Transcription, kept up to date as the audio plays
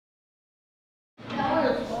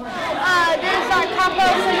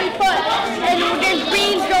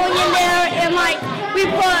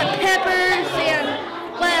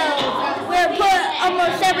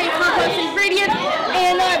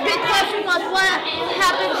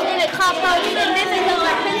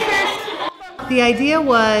The idea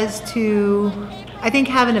was to, I think,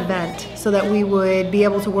 have an event so that we would be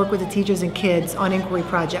able to work with the teachers and kids on inquiry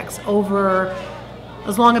projects over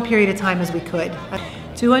as long a period of time as we could.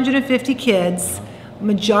 250 kids.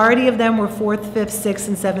 Majority of them were 4th, 5th, 6th,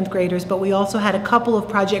 and 7th graders, but we also had a couple of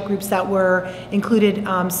project groups that were included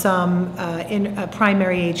some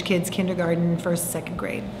primary age kids, kindergarten, 1st, 2nd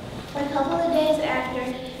grade. A couple of days after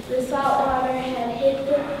the salt water had hit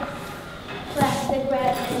the plastic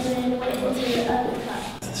wrap and then went into the other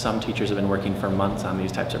cup. Some teachers have been working for months on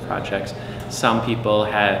these types of projects. Some people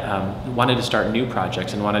had wanted to start new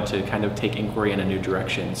projects and wanted to kind of take inquiry in a new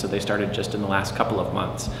direction, so they started just in the last couple of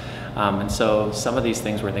months. And so some of these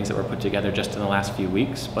things were things that were put together just in the last few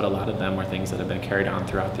weeks, but a lot of them were things that have been carried on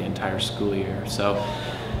throughout the entire school year. So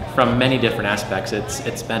from many different aspects,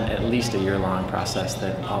 it's been at least a year-long process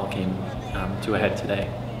that all came to a head today.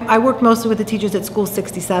 I worked mostly with the teachers at School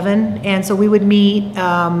 67, and so we would meet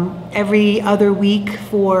every other week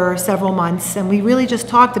for several months, and we really just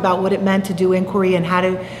talked about what it meant to do inquiry and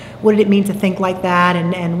what did it mean to think like that,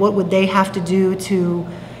 and what would they have to do to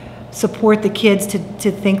support the kids to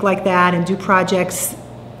think like that and do projects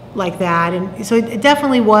like that. And so it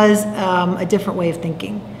definitely was a different way of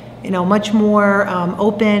thinking, you know, much more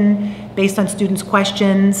open, based on students'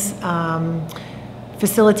 questions,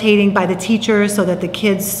 facilitating by the teachers so that the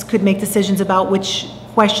kids could make decisions about which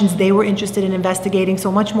questions they were interested in investigating,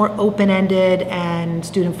 so much more open-ended and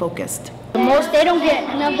student-focused. Most, they don't get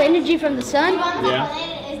enough energy from the sun. Yeah.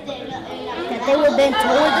 That they were bent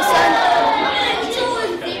toward the sun.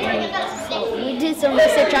 We did some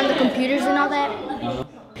research on the computers and all that.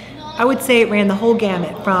 I would say it ran the whole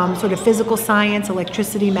gamut, from sort of physical science,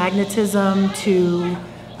 electricity, magnetism, to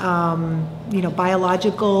you know,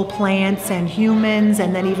 biological plants and humans,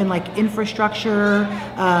 and then even like infrastructure,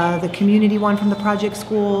 the community one from the Project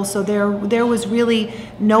School. So there was really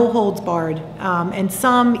no holds barred, and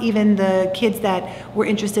some, even the kids that were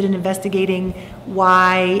interested in investigating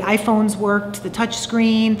why iPhones worked, the touch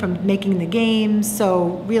screen, from making the games.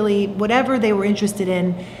 So really, whatever they were interested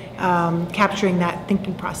in, capturing that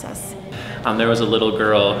thinking process. There was a little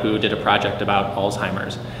girl who did a project about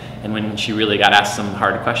Alzheimer's. And when she really got asked some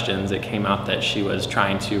hard questions, it came out that she was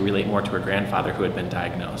trying to relate more to her grandfather who had been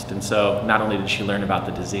diagnosed. And so not only did she learn about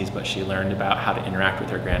the disease, but she learned about how to interact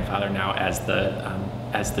with her grandfather now as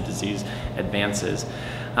the disease advances.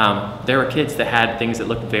 There were kids that had things that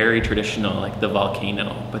looked very traditional, like the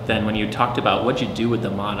volcano. But then when you talked about what'd you do with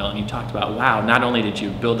the model, and you talked about, wow, not only did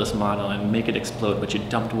you build this model and make it explode, but you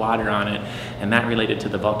dumped water on it, and that related to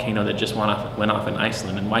the volcano that just went off in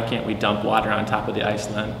Iceland. And why can't we dump water on top of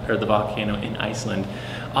the volcano in Iceland?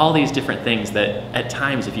 All these different things that at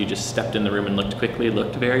times, if you just stepped in the room and looked quickly,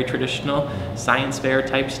 looked very traditional, science fair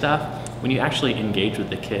type stuff. When you actually engage with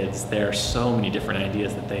the kids, there are so many different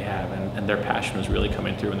ideas that they have, and their passion was really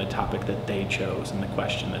coming through in the topic that they chose and the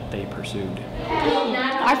question that they pursued.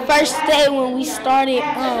 Our first day when we started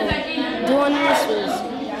doing this was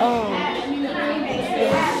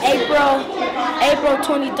April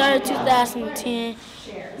 23rd, 2010.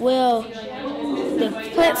 Well, the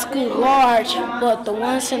plants grew large, but the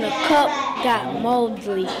ones in the cup got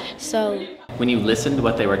moldy. So when you listened to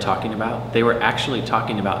what they were talking about, they were actually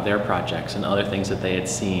talking about their projects and other things that they had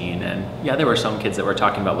seen. And yeah, there were some kids that were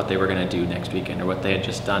talking about what they were going to do next weekend or what they had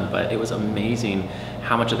just done, but it was amazing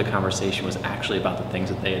how much of the conversation was actually about the things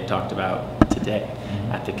that they had talked about today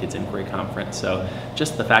at the Kids Inquiry Conference. So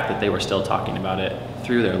just the fact that they were still talking about it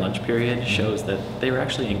through their lunch period shows that they were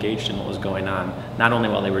actually engaged in what was going on, not only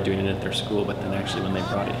while they were doing it at their school, but then actually when they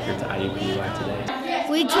brought it here to IUPUI today.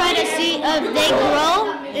 We try to see if they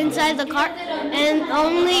grow inside the cart, and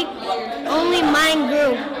only mine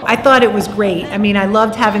grew. I thought it was great. I mean, I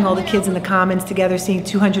loved having all the kids in the Commons together, seeing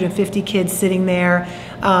 250 kids sitting there,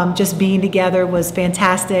 just being together was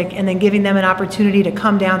fantastic, and then giving them an opportunity to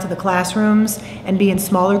come down to the classrooms and be in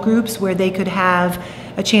smaller groups where they could have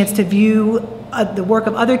a chance to view the work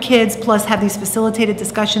of other kids, plus have these facilitated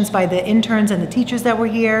discussions by the interns and the teachers that were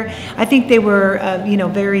here. I think they were, you know,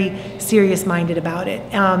 very serious-minded about it.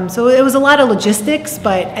 So it was a lot of logistics,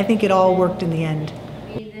 but I think it all worked in the end.